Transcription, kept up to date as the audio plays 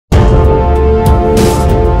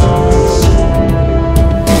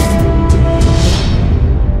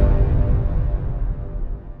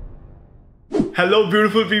Hello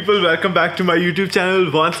beautiful people, welcome back to my YouTube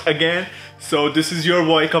channel once again. So this is your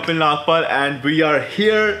boy Kapill Nagpal and we are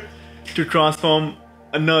here to transform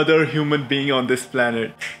another human being on this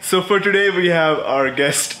planet. So for today we have our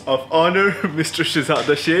guest of honor, Mr.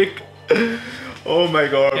 Shahzada Sheikh. Oh my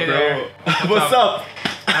god, hey bro. There. What's up?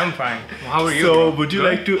 I'm fine. How are you? So bro? would you Good?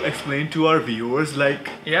 like to explain to our viewers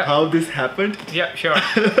how this happened? Yeah, sure.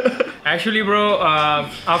 Actually, bro,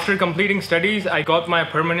 after completing studies, I got my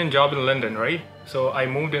permanent job in London, right? So I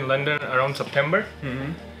moved in London around September.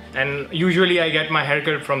 And usually I get my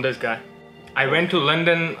haircut from this guy. I went to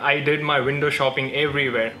London, I did my window shopping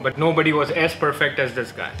everywhere, but nobody was as perfect as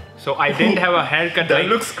this guy. So I didn't have a haircut That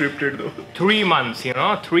looks scripted though. 3 months,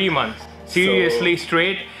 3 months. Seriously,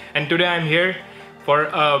 straight. And today I'm here for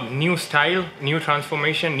a new style, new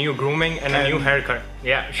transformation, new grooming, and a new haircut.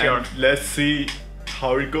 Yeah, sure. And let's see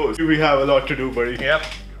how it goes. We have a lot to do, buddy. Yep.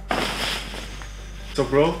 So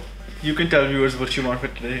bro, you can tell viewers what you want for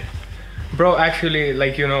today. Bro, actually,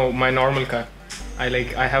 my normal cut.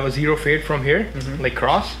 I have a zero fade from here, like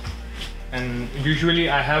cross. And usually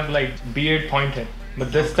I have beard pointed.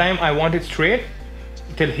 But this time I want it straight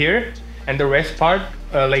till here. And the rest part,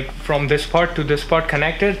 from this part to this part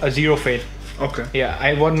connected, a zero fade. Okay. Yeah,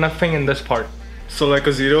 I want nothing in this part. So like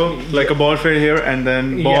a zero, like a bald fade here and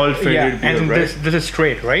then bald faded beard, and right? this is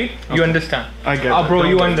straight, right? Okay. You understand? I get it. Bro, Don't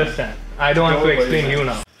you worry. understand. I don't have to explain you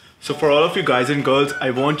now. So for all of you guys and girls,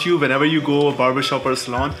 I want you, whenever you go a barbershop or a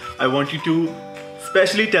salon, I want you to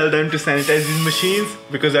specially tell them to sanitize these machines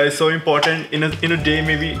because that is so important. In a day,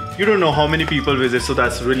 maybe you don't know how many people visit, so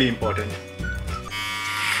that's really important.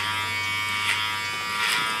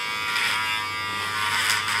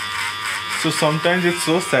 So sometimes it's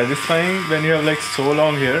so satisfying when you have so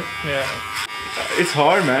long hair. Yeah. It's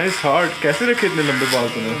hard, man. It's hard. कैसे रखे इतने लंबे बाल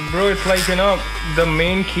तूने? Bro, it's the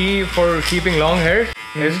main key for keeping long hair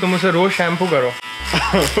is तुम उसे रोज shampoo करो.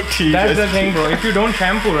 That's the thing, bro. If you don't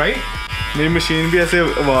shampoo, right? मेरी मशीन भी ऐसे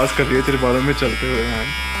आवाज कर रही है तेरे बालों में चलते हुए यार.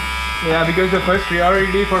 Yeah, because the first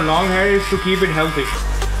priority for long hair is to keep it healthy.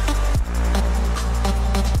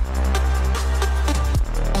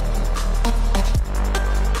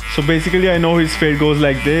 So basically I know his fade goes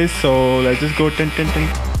like this, so let's just go 10 10 10.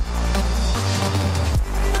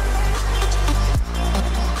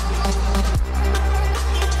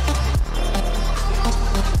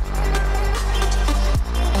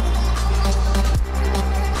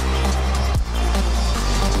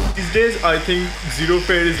 These days I think zero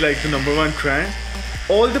fade is the #1 trend.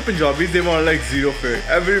 All the Punjabis, they want zero fade.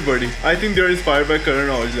 Everybody. I think they're inspired by Karan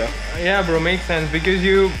Aujla. Yeah, bro, makes sense because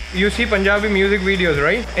you see Punjabi music videos,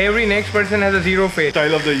 right? Every next person has a zero fade.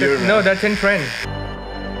 Style of the year. No, that's in trend.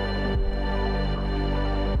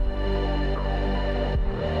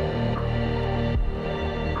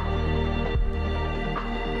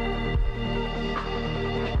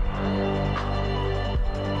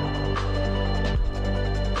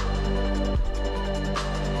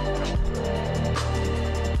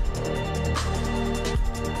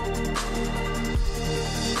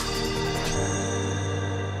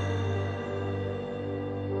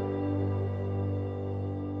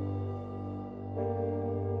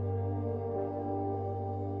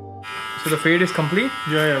 So the fade is complete?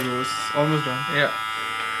 Yeah, bro. It's almost done. Yeah.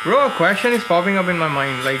 Bro, a question is popping up in my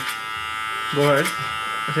mind. Go ahead.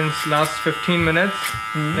 Since last 15 minutes,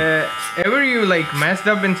 ever you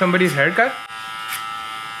messed up in somebody's haircut?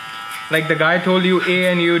 Like the guy told you A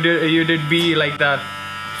and you did B like that.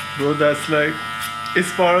 Bro, that's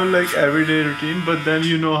it's part of everyday routine, but then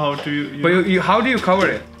you know how to. But how do you cover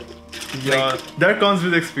it? Yeah, that comes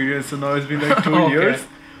with experience. So now it's been 2 Okay. years.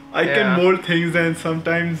 I can mold things and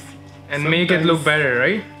sometimes make it look better,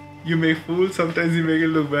 right? You make fools, sometimes you make it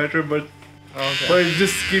look better, but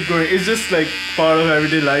just keep going. It's just part of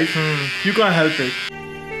everyday life. You can't help it.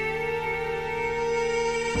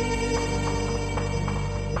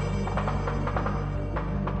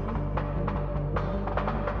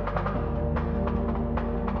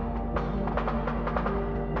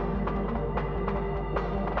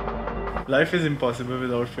 Life is impossible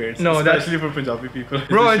without fades. No, especially for Punjabi people.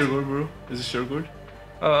 Bro, is this sure good, bro? Is this sure good?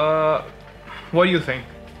 What do you think?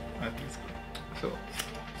 I think it's good. So,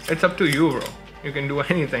 it's up to you, bro. You can do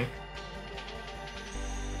anything.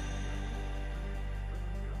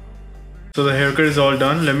 So the haircut is all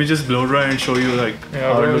done. Let me just blow dry and show you how it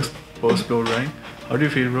bro. looks post blow drying. How do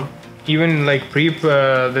you feel, bro? Even pre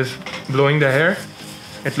this blowing the hair,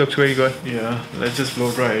 it looks very good. Yeah, let's just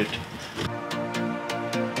blow dry it.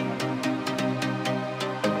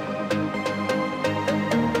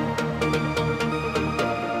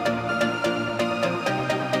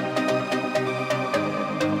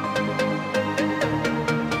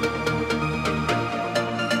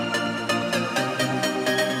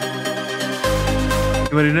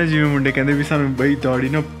 मेरी ना जिम्मे मुंडे कहते भी सानू भाई दाढ़ी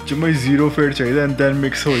ना जम्मे zero fade चाहिए and then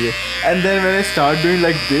mix हो जाए and then when I start doing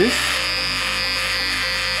like this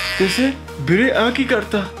they say बिरे आ की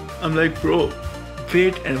करता I'm like bro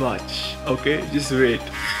wait and watch okay just wait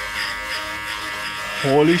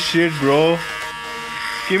holy shit bro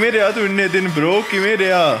किमें रहा तू इन्ने दिन bro किमें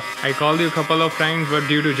रहा I called you a couple of times, but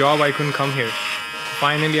due to job, I couldn't come here.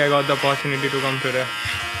 Finally, I got the opportunity to come today.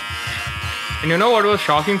 And you know what was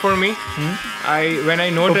shocking for me? When I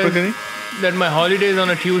noticed that my holiday is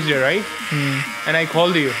on a Tuesday, right? And I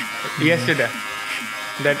called you yesterday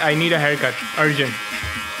that I need a haircut, urgent.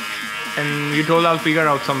 And you told I'll figure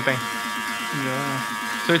out something.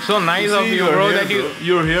 yeah So it's so nice of you, bro, that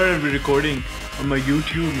you're here and we're recording on my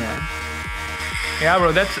YouTube, man. Yeah,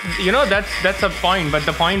 bro, that's a point. But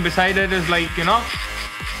the point beside it is like, you know,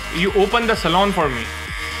 you opened the salon for me,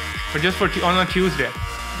 but just on a Tuesday.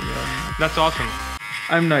 Yeah. That's awesome.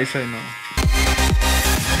 I'm nice, I know.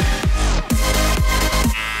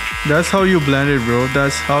 That's how you blend it, bro.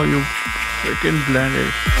 That's how you freaking blend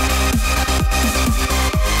it.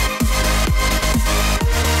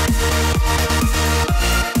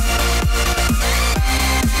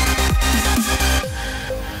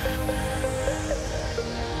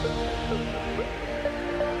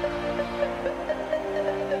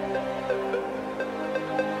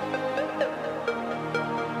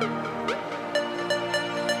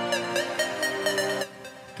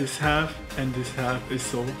 This half and this half is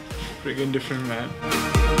so friggin' different, man.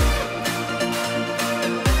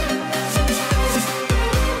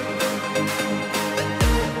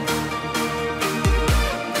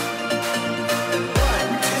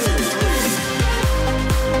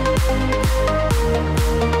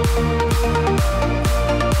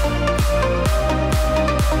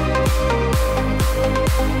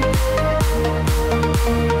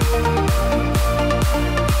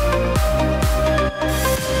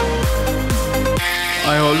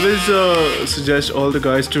 I always suggest all the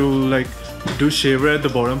guys to like do shaver at the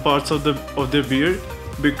bottom parts of their beard,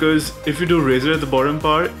 because if you do razor at the bottom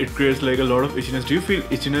part, it creates like a lot of itchiness. Do you feel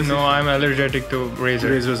itchiness? No, I'm allergic to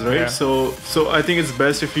razors, right? Yeah. So I think it's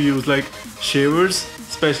best if you use like shavers,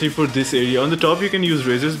 especially for this area. On the top you can use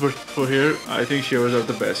razors, but for here I think shavers are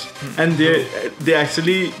the best. And they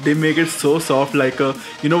actually make it so soft, like a,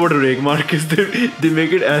 you know what a rake mark is? They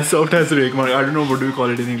make it as soft as a rake mark. I don't know what do we call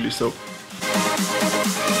it in English. So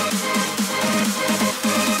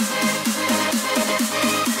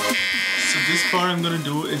this part I'm gonna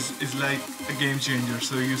do is like a game changer.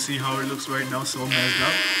 So you see how it looks right now, so messed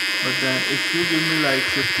up. But then if you give me like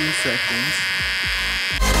 15 seconds.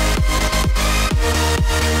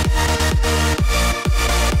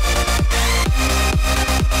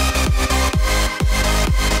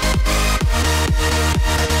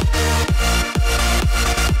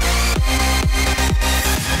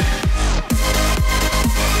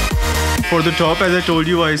 For the top, as I told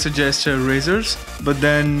you, I suggest razors, but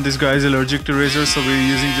then this guy is allergic to razors, so we're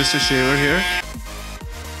using just a shaver here.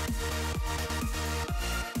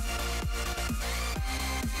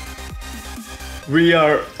 We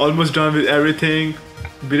are almost done with everything.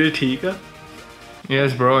 Bire theek hai?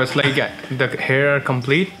 Yes, bro. It's like the hair are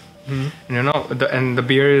complete, and you know, the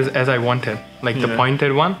beard is as I wanted, like the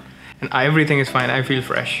pointed one, and everything is fine. I feel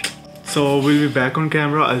fresh. So we'll be back on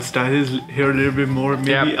camera. I'll style his hair a little bit more.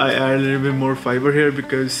 Maybe I add a little bit more fiber here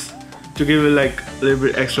because to give it like a little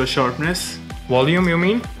bit extra sharpness. Volume, you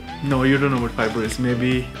mean? No, you don't know what fiber is.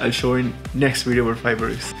 Maybe I'll show in next video what fiber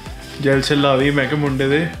is. Jal challa vi main ke munde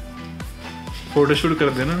de photo shoot kar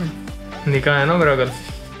dena. निकाह है ना मेरा कल.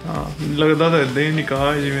 हाँ लगता था इधर ही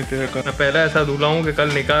निकाह जिਵੇਂ तेरा कर. मैं पहले ऐसा दूल्हा हूँ कि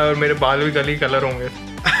कल निकाह है और मेरे बाल भी कल ही कलर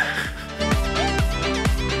होंगे.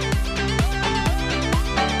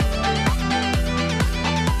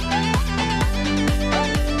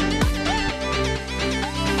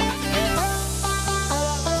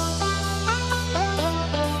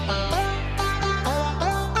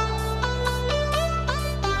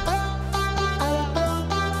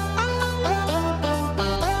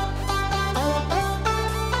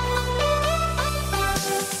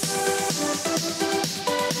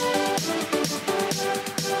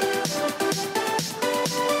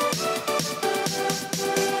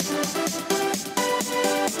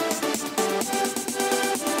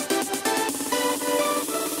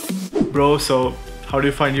 Bro, so how do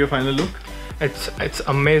you find your final look? It's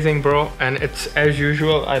amazing, bro, and it's as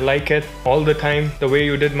usual. I like it all the time. The way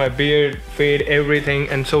you did my beard, fade, everything.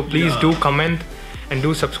 And so please do comment and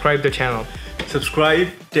do subscribe the channel. Subscribe,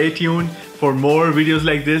 stay tuned for more videos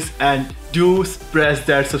like this, and do press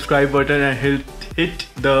that subscribe button and hit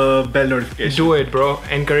the bell notification. Do it, bro.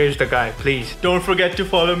 Encourage the guy, please. Don't forget to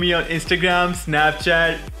follow me on Instagram,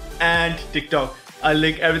 Snapchat, and TikTok. I'll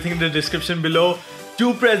link everything in the description below.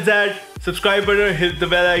 Do press that subscribe button, hit the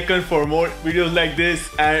bell icon for more videos like this.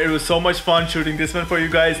 And it was so much fun shooting this one for you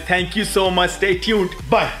guys. Thank you so much. Stay tuned.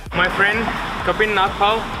 Bye. My friend Kapill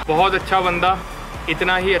Nagpal, बहुत अच्छा बंदा,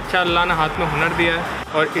 इतना ही अच्छा अल्लाह ने हाथ में हुनर दिया है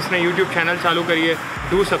और इसने YouTube चैनल चालू करी है.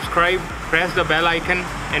 Do subscribe, press the bell icon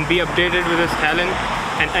and be updated with his talent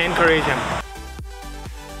and encourage him.